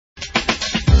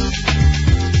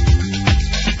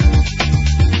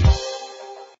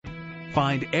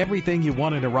Find everything you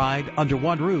want in a ride under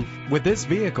one roof with this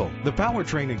vehicle. The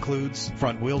powertrain includes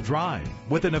front-wheel drive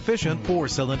with an efficient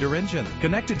 4-cylinder engine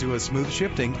connected to a smooth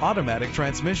shifting automatic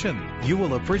transmission. You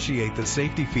will appreciate the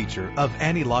safety feature of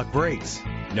anti-lock brakes.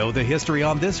 Know the history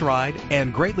on this ride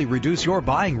and greatly reduce your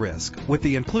buying risk with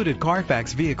the included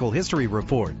Carfax Vehicle History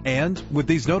Report. And with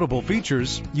these notable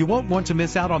features, you won't want to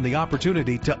miss out on the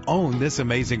opportunity to own this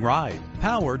amazing ride.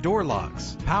 Power door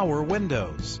locks, power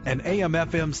windows, an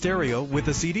AM/FM stereo with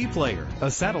a CD player,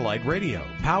 a satellite radio,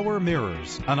 power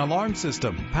mirrors, an alarm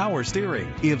system, power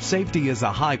steering. If safety is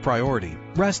a high priority,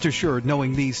 rest assured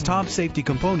knowing these top safety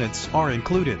components are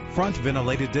included: front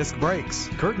ventilated disc brakes,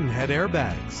 curtain head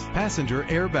airbags, passenger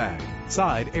airbag,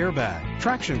 side airbag,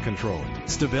 traction control,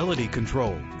 stability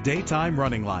control, daytime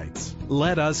running lights.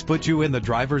 Let us put you in the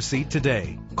driver's seat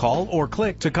today. Call or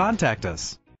click to contact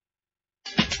us.